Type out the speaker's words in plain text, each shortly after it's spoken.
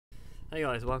Hey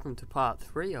guys, welcome to part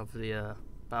 3 of the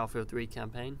Battlefield 3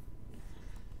 campaign.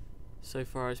 So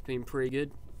far it's been pretty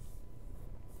good.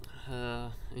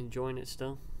 Enjoying it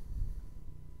still.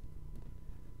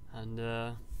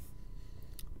 And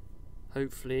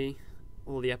hopefully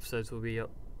all the episodes will be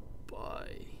up by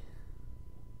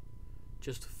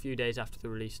just a few days after the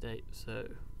release date, so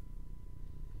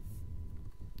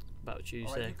about Tuesday.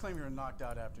 Alright, you claim you were knocked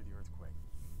out after the earthquake.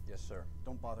 Yes, sir.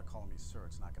 Don't bother calling me sir,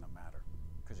 it's not gonna matter.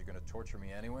 Because you're going to torture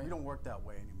me anyway? We don't work that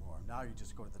way anymore. Now you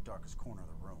just go to the darkest corner of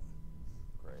the room.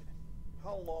 Great.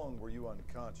 How long were you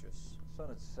unconscious? The sun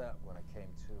had set when I came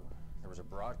to. There was a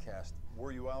broadcast.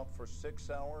 Were you out for 6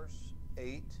 hours?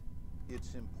 8?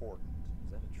 It's important.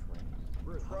 Is that a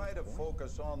train? Try to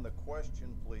focus on the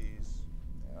question, please.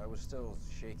 Yeah, I was still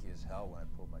shaky as hell when I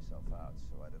pulled myself out,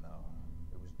 so I don't know.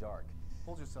 It was dark.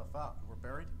 Pulled yourself out. You were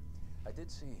buried? I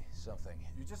did see something.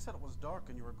 You just said it was dark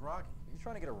and you were groggy. Are you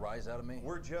trying to get a rise out of me?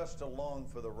 We're just along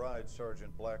for the ride,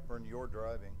 Sergeant Blackburn. You're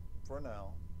driving. For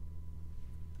now.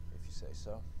 If you say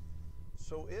so.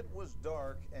 So it was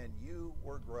dark and you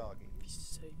were groggy.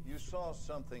 You saw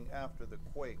something after the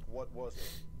quake. What was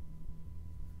it?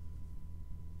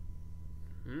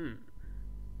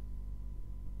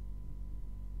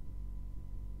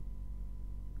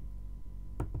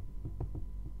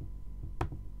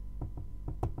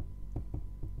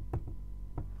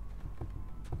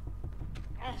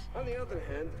 On the other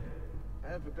hand, I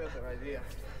have a better idea.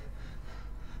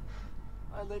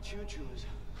 I let you choose.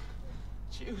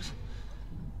 Choose.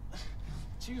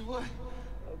 Choose what?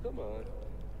 Oh, come on.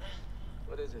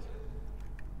 What is it?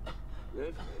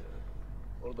 Live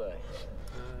or die?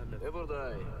 Live or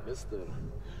die, mister.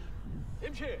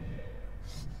 Imshi!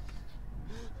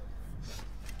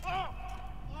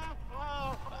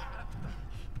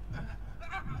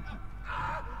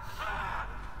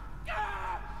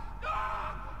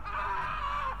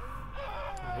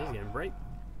 He's getting break.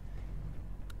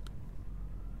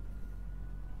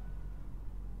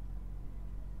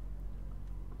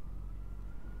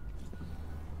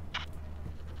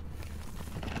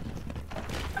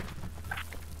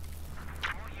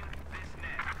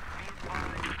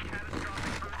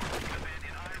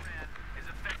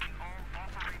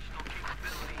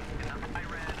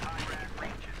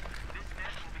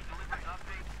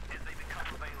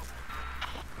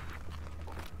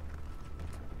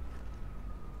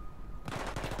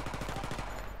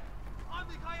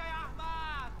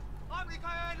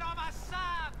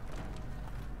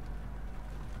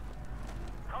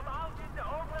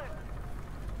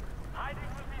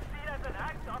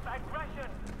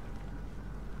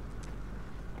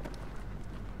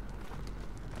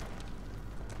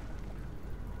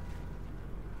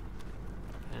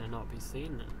 Not be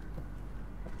seen then.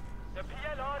 The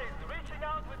PLR is reaching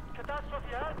out with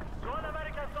catastrophe help to all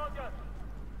American soldiers.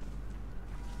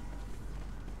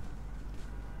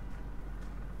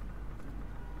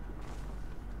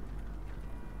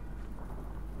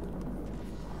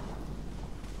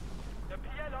 The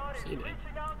PLR is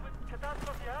reaching out with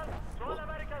catastrophe help to all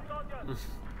American soldiers.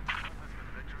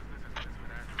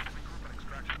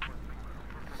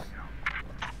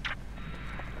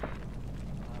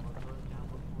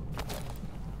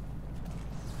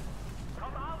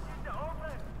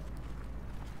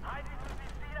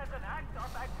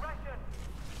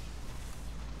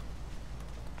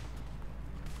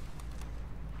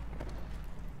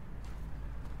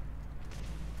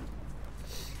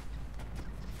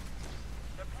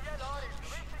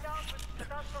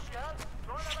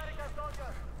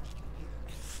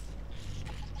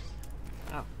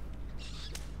 Oh.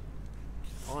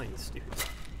 Oh, you stupid.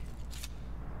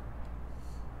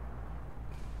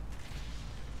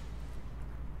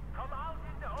 Come out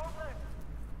in the open.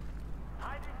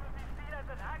 Hiding will be seen as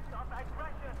an act of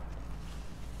aggression.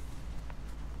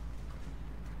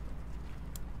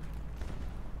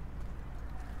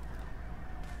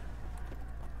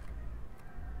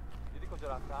 دیدی کجا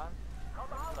رفتن؟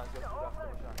 Come out in the open.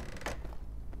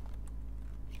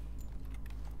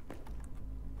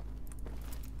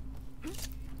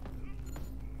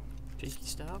 Cheeky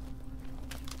stab.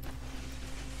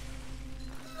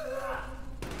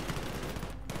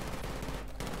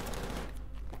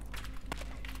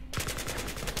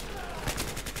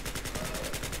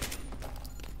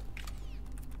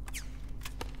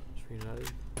 Just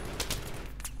reload.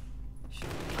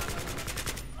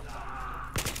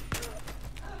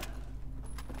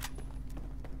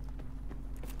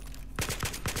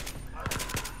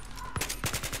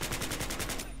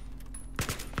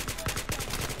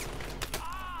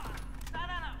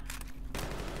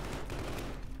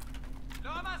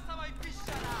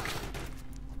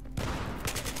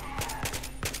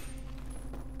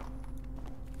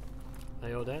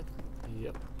 They all dead?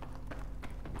 Yep.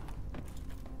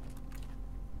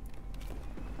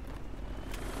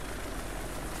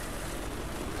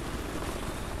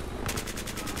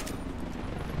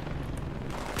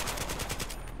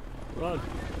 Run!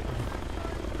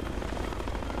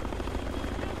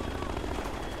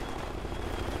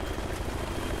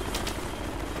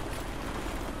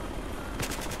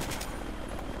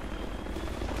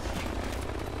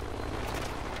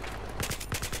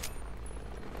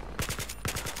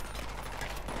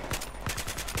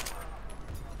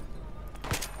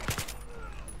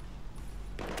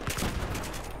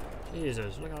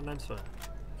 Jesus, look how nice that.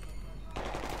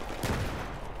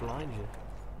 Blind you.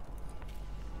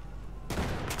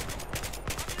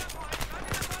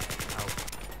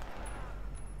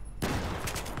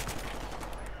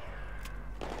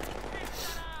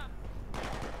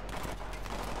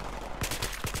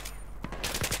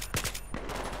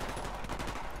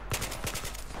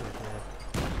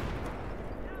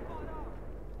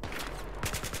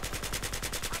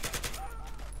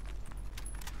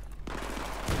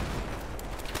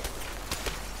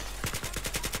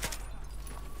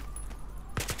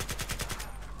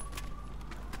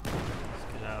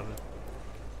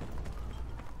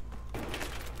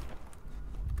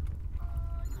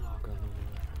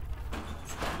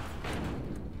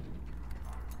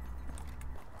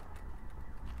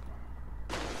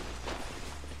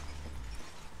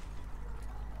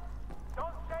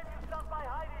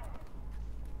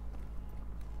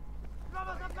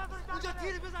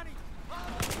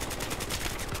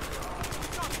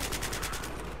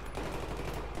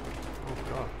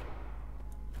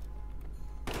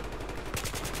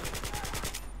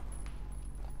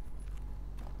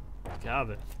 Have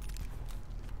it.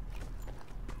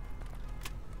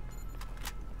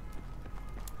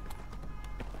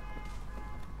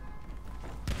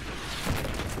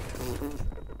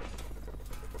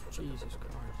 Jesus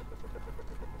Christ.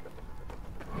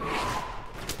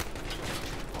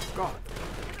 Oh God.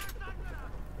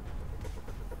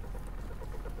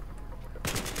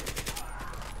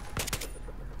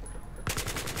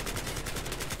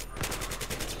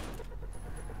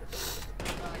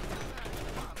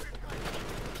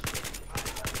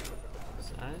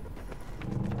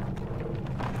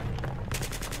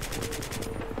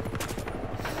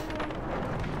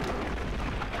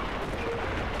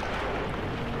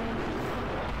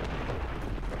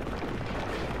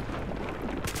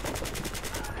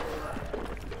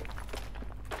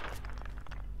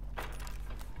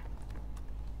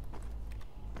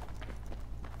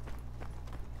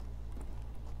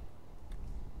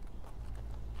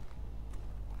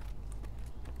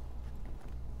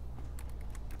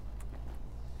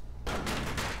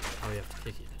 We have to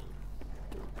kick it down.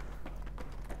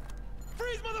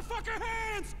 Freeze, motherfucker,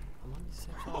 hands! I'm on the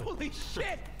same side. Holy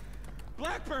shit!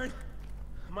 Blackburn!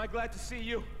 Am I glad to see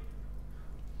you?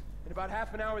 In about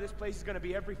half an hour, this place is gonna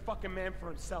be every fucking man for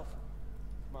himself.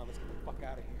 Come on, let's get the fuck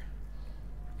out of here.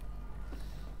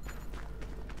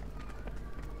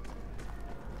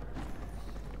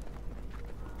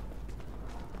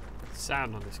 The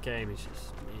sound on this game is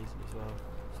just amazing as well.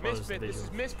 Misfit, this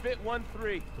is Misfit 1-3.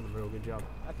 Done a real good job.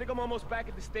 I think I'm almost back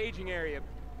at the staging area.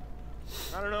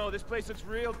 I don't know, this place looks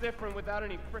real different without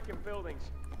any frickin' buildings.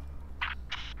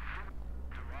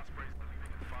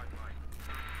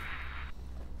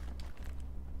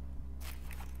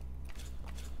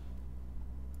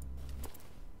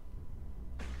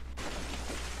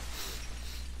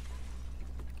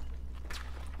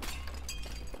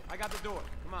 I got the door,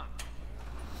 come on.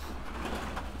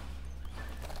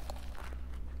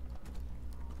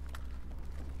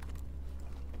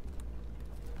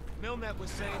 Milnet was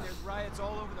saying there's riots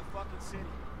all over the fucking city.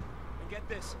 And get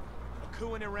this, a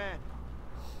coup in Iran.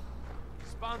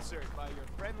 Sponsored by your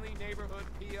friendly neighborhood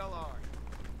PLR.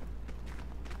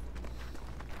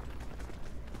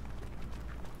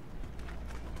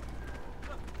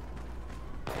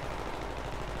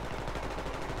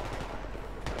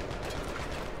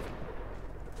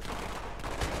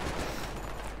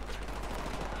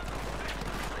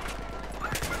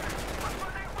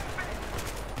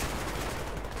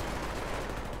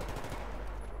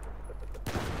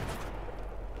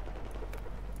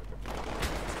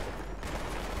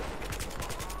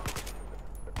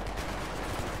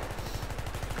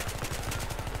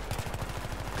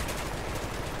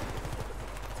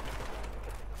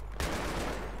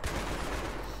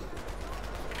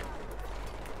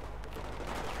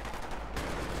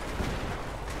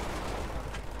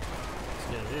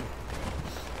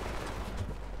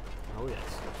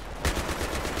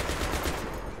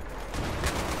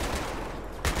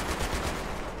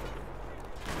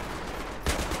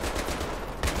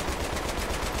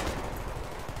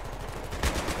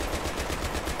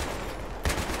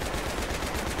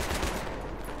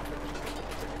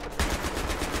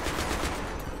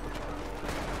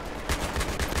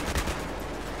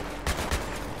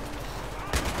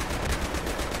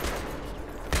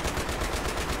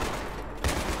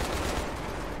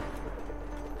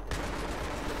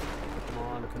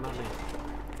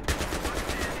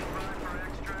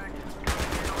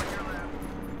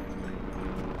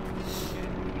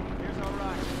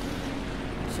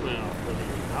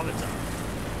 Avatar.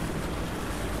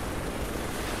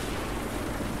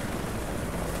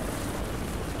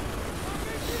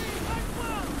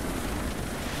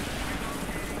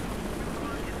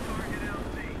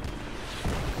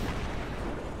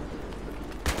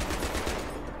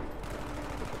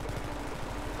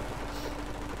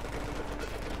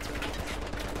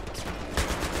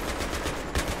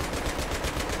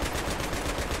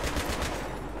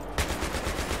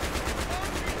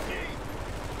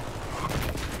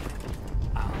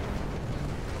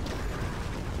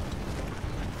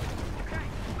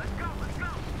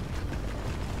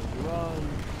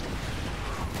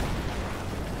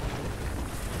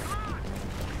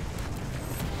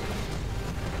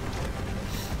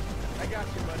 I got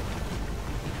you, buddy.